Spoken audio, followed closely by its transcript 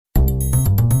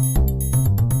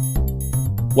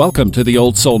Welcome to the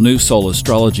Old Soul, New Soul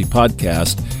Astrology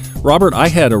Podcast. Robert, I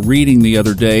had a reading the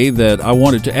other day that I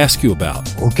wanted to ask you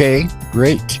about. Okay,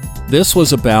 great. This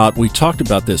was about, we talked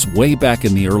about this way back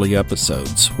in the early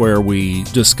episodes, where we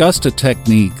discussed a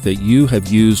technique that you have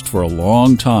used for a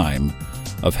long time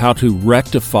of how to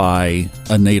rectify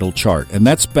a natal chart. And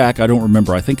that's back, I don't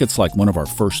remember, I think it's like one of our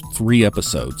first 3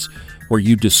 episodes, where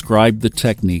you described the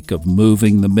technique of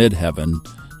moving the midheaven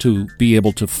to be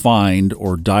able to find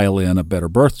or dial in a better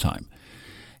birth time.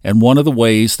 And one of the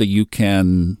ways that you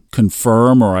can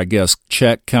confirm, or I guess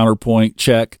check, counterpoint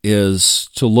check, is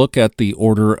to look at the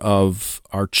order of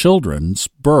our children's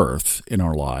birth in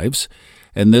our lives.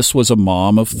 And this was a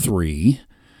mom of 3,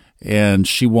 and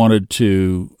she wanted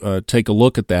to take a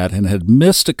look at that and had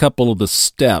missed a couple of the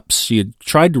steps. She had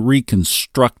tried to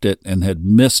reconstruct it and had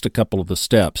missed a couple of the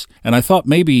steps. And I thought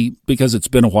maybe because it's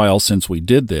been a while since we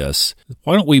did this,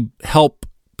 why don't we help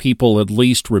people at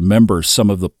least remember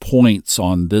some of the points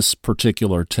on this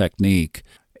particular technique?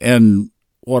 And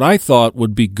what I thought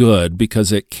would be good,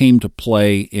 because it came to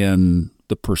play in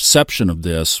the perception of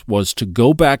this, was to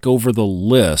go back over the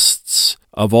lists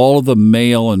of all of the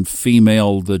male and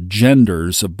female, the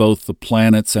genders of both the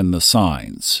planets and the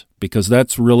signs, because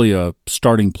that's really a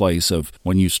starting place of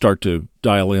when you start to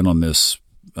dial in on this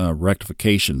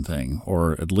rectification thing,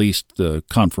 or at least the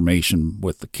confirmation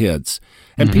with the kids.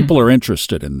 And people are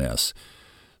interested in this.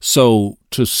 So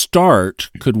to start,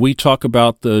 could we talk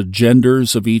about the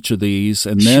genders of each of these?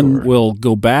 And then we'll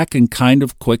go back and kind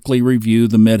of quickly review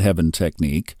the midheaven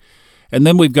technique. And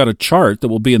then we've got a chart that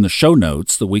will be in the show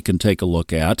notes that we can take a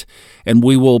look at, and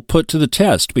we will put to the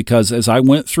test, because as I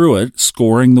went through it,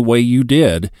 scoring the way you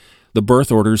did, the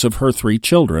birth orders of her 3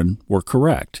 children were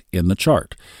correct in the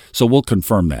chart. So we'll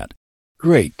confirm that.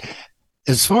 Great.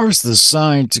 As far as the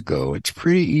signs go, it's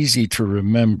pretty easy to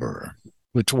remember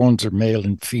which ones are male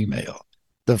and female.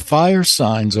 The fire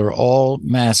signs are all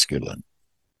masculine: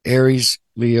 Aries,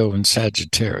 Leo, and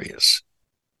Sagittarius.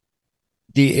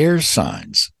 The air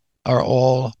signs are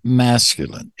all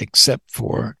masculine, except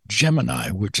for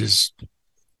Gemini, which is,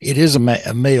 it is a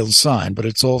male sign, but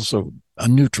it's also a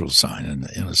neutral sign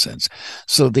in a sense.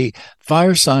 So the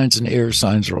fire signs and air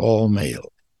signs are all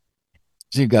male.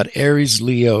 So you've got Aries,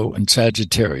 Leo, and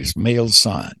Sagittarius, male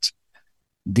signs.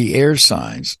 The air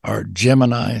signs are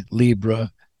Gemini,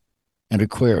 Libra, and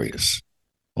Aquarius,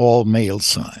 all male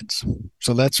signs.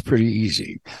 So that's pretty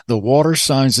easy. The water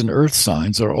signs and earth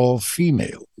signs are all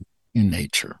female in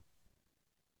nature.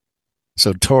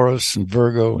 So Taurus and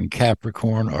Virgo and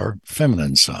Capricorn are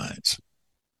feminine signs.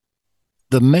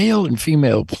 The male and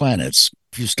female planets,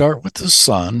 if you start with the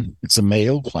sun, it's a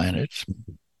male planet.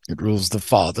 It rules the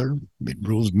father. It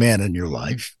rules men in your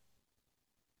life.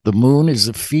 The moon is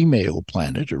a female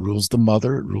planet. It rules the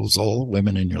mother. It rules all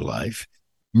women in your life.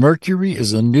 Mercury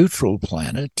is a neutral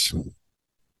planet.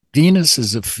 Venus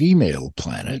is a female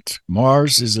planet.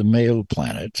 Mars is a male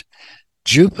planet.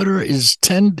 Jupiter is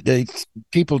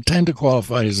people tend to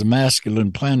qualify as a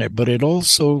masculine planet, but it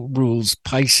also rules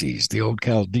Pisces, the old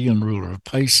Chaldean ruler of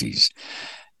Pisces.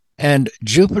 And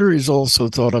Jupiter is also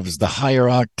thought of as the higher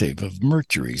octave of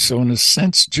Mercury. So in a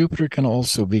sense, Jupiter can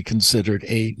also be considered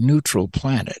a neutral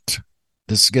planet.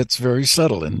 This gets very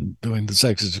subtle in doing the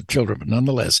sexes of children, but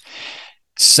nonetheless,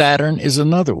 Saturn is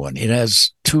another one. It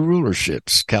has 2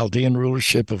 rulerships, Chaldean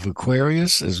rulership of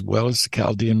Aquarius as well as the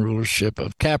Chaldean rulership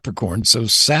of Capricorn. So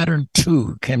Saturn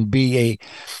too can be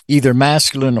either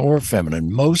masculine or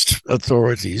feminine. Most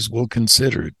authorities will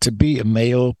consider it to be a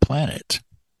male planet,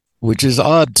 which is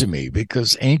odd to me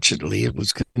because anciently it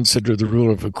was considered the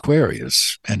ruler of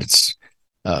Aquarius, and it's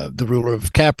the ruler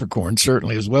of Capricorn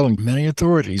certainly as well. And many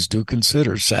authorities do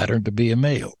consider Saturn to be a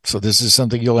male. So this is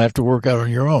something you'll have to work out on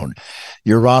your own.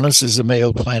 Uranus is a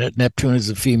male planet. Neptune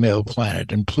is a female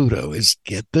planet. And Pluto is,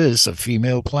 get this, a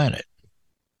female planet.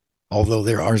 Although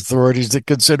there are authorities that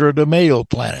consider it a male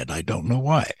planet. I don't know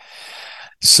why.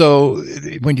 So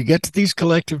when you get to these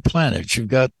collective planets, you've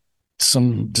got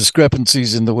some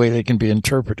discrepancies in the way they can be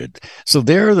interpreted. So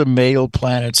there are the male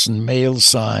planets and male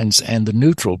signs and the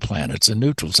neutral planets and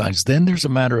neutral signs. Then there's a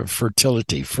matter of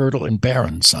fertility, fertile and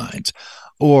barren signs,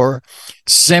 or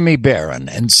semi-barren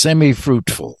and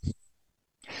semi-fruitful.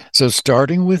 So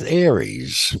starting with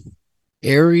Aries,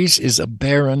 Aries is a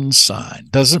barren sign.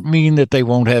 Doesn't mean that they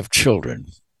won't have children.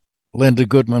 Linda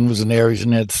Goodman was an Aries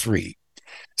and had 3.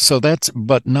 So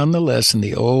but nonetheless, in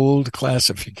the old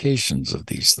classifications of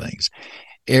these things,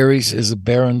 Aries is a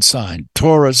barren sign.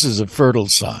 Taurus is a fertile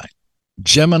sign.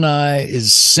 Gemini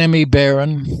is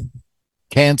semi-barren.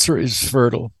 Cancer is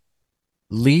fertile.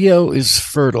 Leo is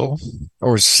fertile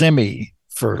or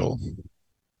semi-fertile.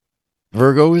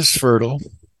 Virgo is fertile.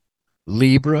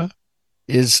 Libra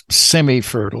is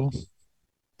semi-fertile.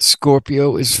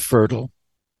 Scorpio is fertile.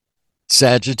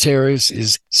 Sagittarius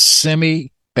is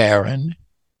semi-barren.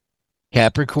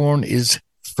 Capricorn is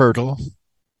fertile.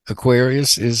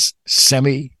 Aquarius is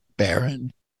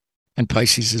semi-barren. And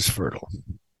Pisces is fertile.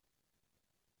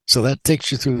 So that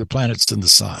takes you through the planets and the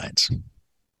signs.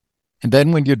 And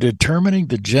then when you're determining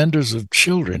the genders of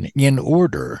children in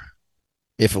order,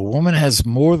 if a woman has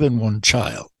more than one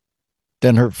child,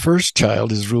 then her first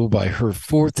child is ruled by her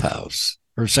fourth house.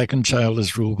 Her second child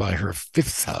is ruled by her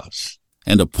fifth house.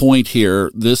 And a point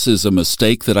here, this is a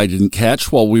mistake that I didn't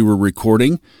catch while we were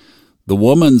recording. The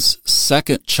woman's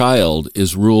second child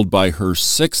is ruled by her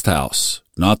sixth house,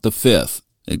 not the fifth.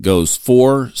 It goes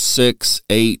 4, 6,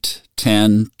 8,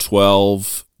 10,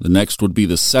 12. The next would be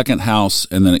the second house,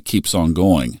 and then it keeps on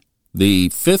going. The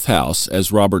fifth house,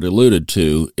 as Robert alluded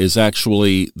to, is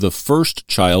actually the first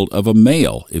child of a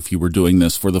male if you were doing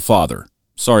this for the father.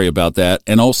 Sorry about that.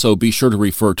 And also be sure to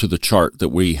refer to the chart that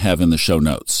we have in the show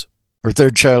notes. Her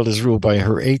third child is ruled by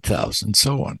her eighth house, and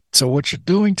so on. So what you're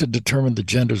doing to determine the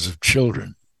genders of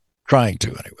children, trying to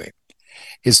anyway,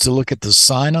 is to look at the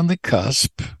sign on the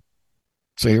cusp.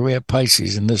 So here we have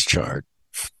Pisces in this chart,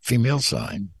 female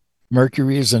sign.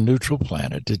 Mercury is a neutral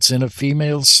planet. It's in a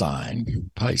female sign,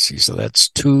 Pisces. So that's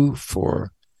 2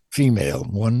 for female,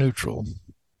 1 neutral.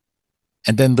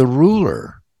 And then the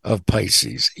ruler of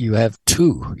Pisces, you have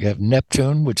 2. You have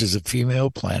Neptune, which is a female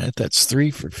planet. That's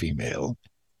 3 for female.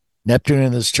 Neptune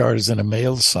in this chart is in a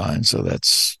male sign. So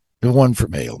that's the 1 for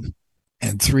male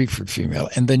and 3 for female.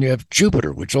 And then you have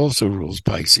Jupiter, which also rules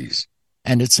Pisces.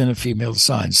 And it's in a female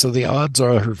sign. So the odds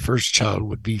are her first child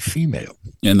would be female.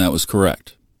 And that was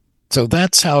correct. So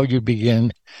that's how you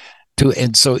begin to,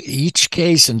 and so each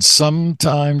case, and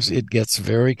sometimes it gets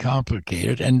very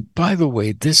complicated. And by the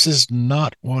way, this is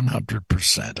not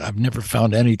 100%. I've never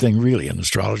found anything really in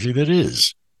astrology that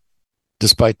is,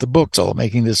 despite the books all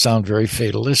making this sound very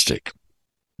fatalistic.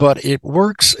 But it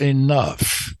works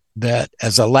enough that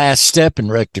as a last step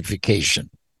in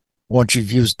rectification, once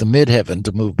you've used the midheaven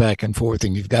to move back and forth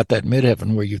and you've got that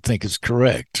midheaven where you think is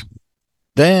correct,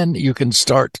 then you can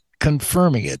start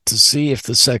confirming it to see if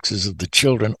the sexes of the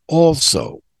children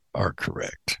also are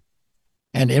correct.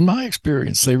 And in my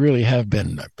experience, they really have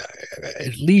been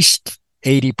at least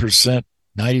 80%,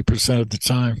 90% of the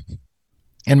time,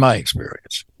 in my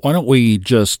experience. Why don't we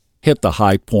just hit the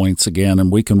high points again,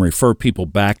 and we can refer people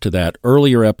back to that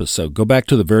earlier episode. Go back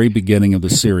to the very beginning of the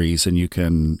series, and you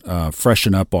can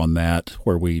freshen up on that,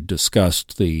 where we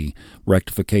discussed the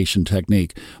rectification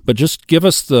technique. But just give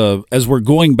us as we're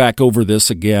going back over this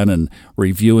again and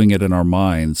reviewing it in our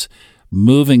minds,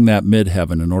 moving that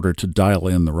midheaven in order to dial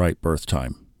in the right birth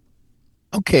time.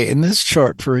 Okay, in this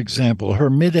chart, for example,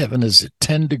 her midheaven is at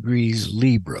 10 degrees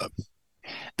Libra.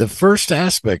 The first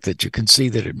aspect that you can see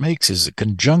that it makes is a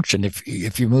conjunction.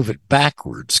 If you move it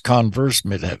backwards, converse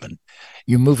midheaven,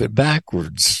 you move it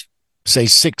backwards, say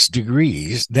 6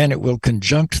 degrees, then it will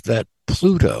conjunct that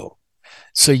Pluto.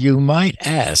 So you might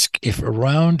ask if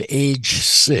around age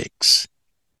 6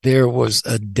 there was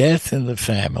a death in the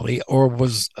family, or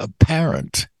was a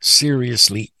parent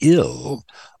seriously ill,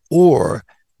 or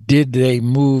did they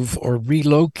move or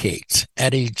relocate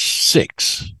at age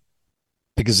 6?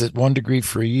 Because it's 1 degree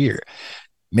for a year.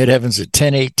 Midheaven's at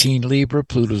 1018 Libra,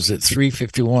 Pluto's at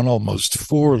 351, almost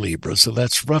 4 Libra. So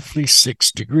that's roughly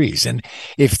 6 degrees. And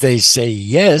if they say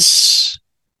yes,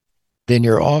 then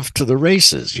you're off to the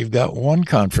races. You've got one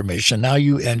confirmation.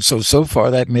 So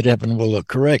far that midheaven will look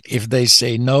correct. If they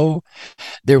say no,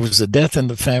 there was a death in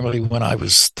the family when I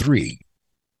was 3,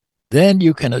 then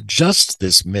you can adjust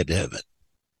this midheaven.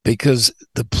 Because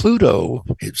the Pluto,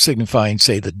 signifying,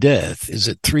 say, the death, is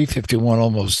at 351,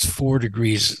 almost 4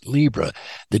 degrees Libra.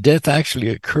 The death actually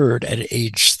occurred at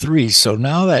age 3. So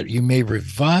now that you may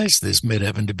revise this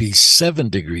midheaven to be 7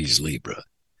 degrees Libra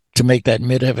to make that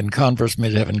midheaven, converse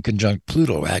midheaven conjunct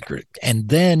Pluto accurate. And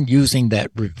then using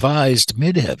that revised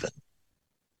midheaven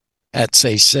at,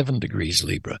 say, 7 degrees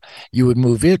Libra, you would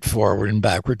move it forward and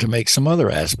backward to make some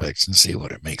other aspects and see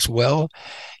what it makes. Well,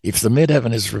 if the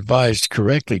midheaven is revised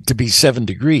correctly to be 7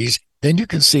 degrees, then you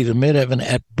can see the midheaven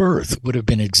at birth would have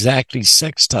been exactly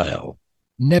sextile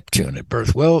Neptune at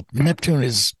birth. Well, Neptune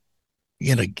is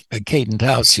in a cadent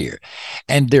house here,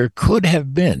 and there could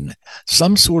have been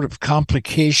some sort of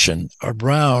complication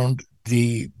around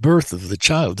the birth of the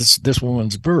child, this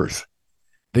woman's birth,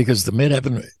 because the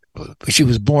midheaven, she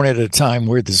was born at a time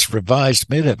where this revised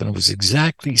midheaven was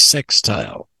exactly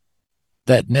sextile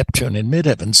that Neptune in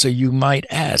midheaven. So you might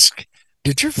ask,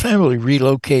 did your family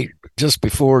relocate just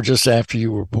before or just after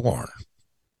you were born?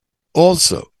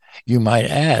 Also, you might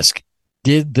ask,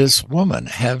 did this woman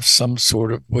have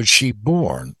was she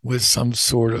born with some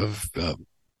sort of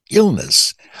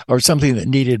illness or something that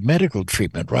needed medical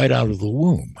treatment right out of the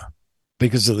womb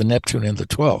because of the Neptune in the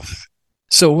 12th?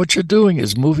 So what you're doing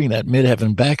is moving that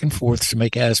midheaven back and forth to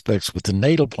make aspects with the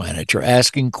natal planet. You're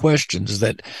asking questions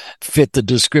that fit the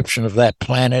description of that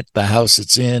planet, the house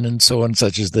it's in, and so on,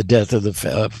 such as the death of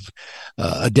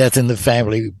a death in the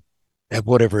family at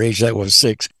whatever age that was,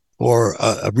 6, or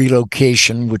a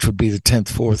relocation, which would be the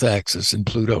 10th, 4th axis in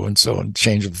Pluto, and so on,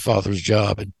 change of the father's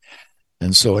job,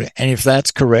 and so on. And if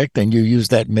that's correct, then you use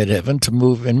that midheaven to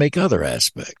move and make other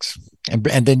aspects. And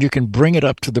then you can bring it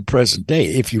up to the present day.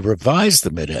 If you revise the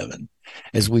midheaven,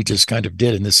 as we just kind of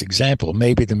did in this example,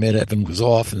 maybe the midheaven was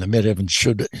off and the midheaven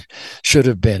should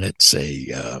have been at,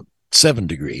 say, 7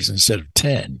 degrees instead of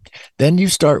 10. Then you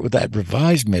start with that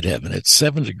revised midheaven at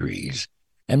 7 degrees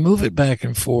and move it back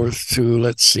and forth to,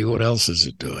 let's see, what else is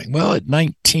it doing? Well, at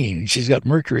 19, she's got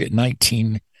Mercury at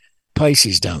 19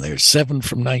 Pisces down there. 7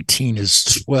 from 19 is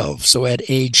 12. So at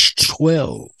age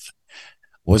 12,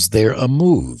 was there a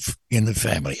move in the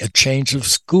family, a change of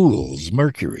schools,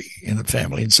 Mercury in the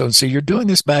family? And so you're doing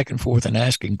this back and forth and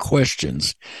asking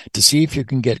questions to see if you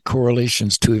can get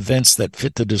correlations to events that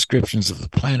fit the descriptions of the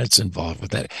planets involved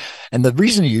with that. And the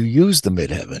reason you use the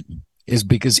midheaven is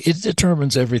because it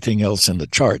determines everything else in the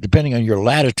chart. Depending on your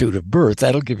latitude of birth,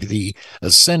 that'll give you the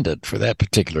ascendant for that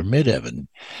particular midheaven.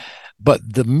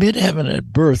 But the midheaven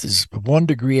at birth is 1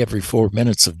 degree every 4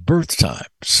 minutes of birth time.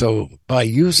 So by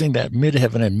using that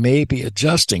midheaven and maybe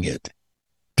adjusting it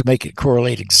to make it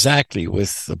correlate exactly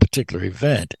with a particular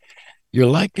event, you're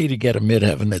likely to get a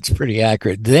midheaven that's pretty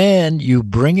accurate. Then you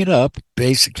bring it up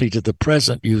basically to the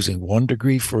present using 1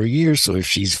 degree for a year. So if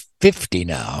she's 50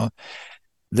 now,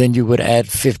 then you would add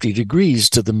 50 degrees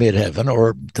to the midheaven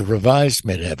or the revised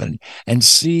midheaven and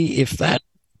see if that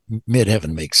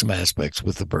midheaven makes some aspects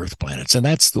with the birth planets. And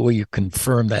that's the way you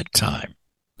confirm that time.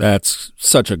 That's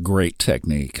such a great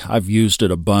technique. I've used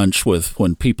it a bunch with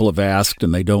when people have asked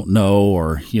and they don't know,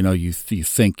 or, you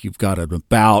think you've got an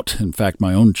about. In fact,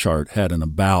 my own chart had an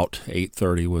about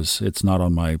 830 it's not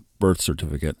on my birth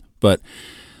certificate. But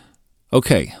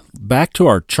okay, back to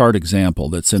our chart example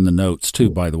that's in the notes too,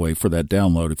 by the way, for that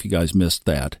download, if you guys missed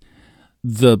that.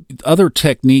 The other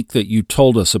technique that you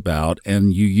told us about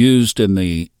and you used in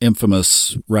the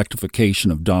infamous rectification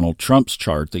of Donald Trump's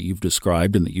chart that you've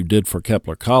described and that you did for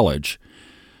Kepler College,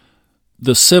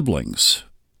 the siblings.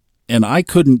 And I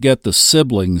couldn't get the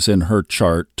siblings in her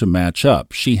chart to match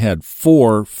up. She had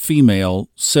 4 female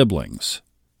siblings.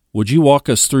 Would you walk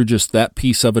us through just that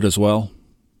piece of it as well?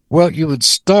 Well, you would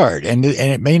start, and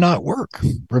it may not work.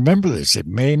 Remember this, it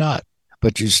may not.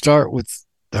 But you start with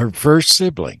her first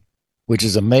sibling, which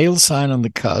is a male sign on the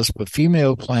cusp, a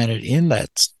female planet in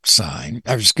that sign,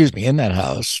 in that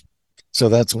house. So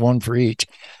that's 1 for each.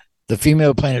 The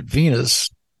female planet Venus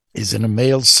is in a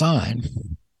male sign.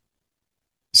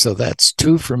 So that's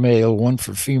 2 for male, 1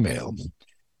 for female.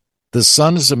 The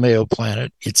sun is a male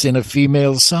planet. It's in a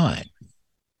female sign.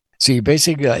 So you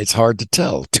basically, it's hard to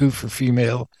tell, 2 for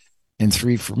female and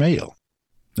 3 for male.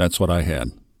 That's what I had.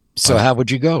 So how would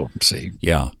you go? See?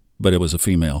 Yeah, but it was a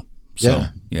female. So,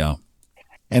 yeah.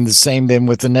 And the same then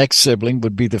with the next sibling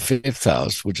would be the 5th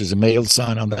house, which is a male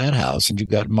sign on that house. And you've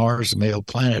got Mars, a male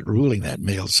planet, ruling that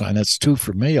male sign. That's 2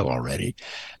 for male already.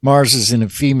 Mars is in a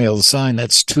female sign.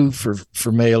 That's 2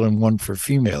 for male and 1 for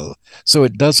female. So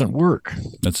it doesn't work.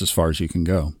 That's as far as you can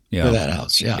go. Yeah. For that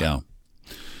house, yeah.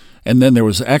 And then there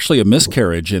was actually a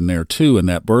miscarriage in there, too, in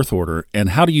that birth order.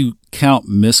 And how do you count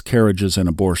miscarriages and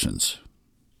abortions?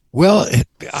 Well,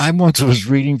 I once was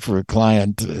reading for a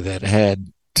client that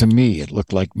had, to me, it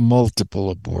looked like multiple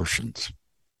abortions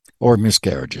or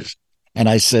miscarriages. And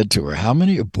I said to her, how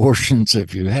many abortions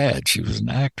have you had? She was an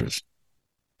actress.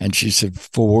 And she said,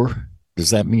 4.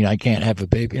 Does that mean I can't have a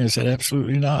baby? And I said,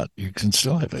 absolutely not. You can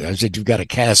still have it. I said, you've got a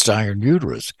cast iron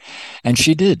uterus. And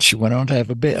she did. She went on to have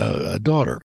a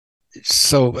daughter.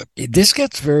 So this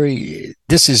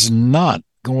is not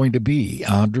going to be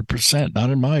 100%, not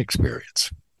in my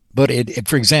experience. But it,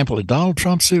 for example, at Donald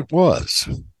Trump's,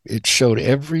 it showed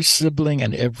every sibling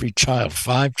and every child,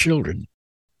 5 children,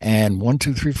 and 1,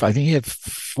 2, 3, 5. I think he had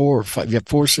 4 or 5. You have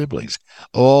 4 siblings.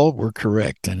 All were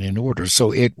correct and in order.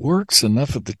 So it works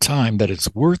enough at the time that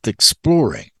it's worth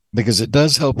exploring because it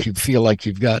does help you feel like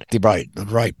you've got the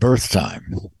right birth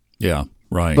time. Yeah,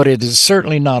 right. But it is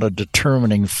certainly not a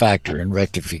determining factor in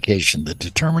rectification. The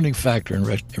determining factor in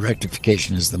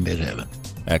rectification is the midheaven.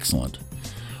 Excellent.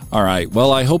 All right.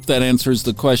 Well, I hope that answers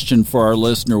the question for our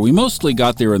listener. We mostly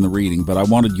got there in the reading, but I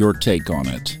wanted your take on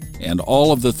it. And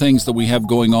all of the things that we have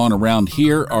going on around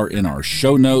here are in our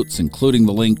show notes, including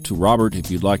the link to Robert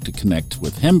if you'd like to connect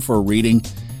with him for a reading.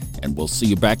 And we'll see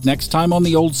you back next time on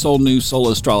the Old Soul, New Soul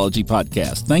Astrology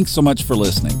podcast. Thanks so much for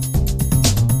listening.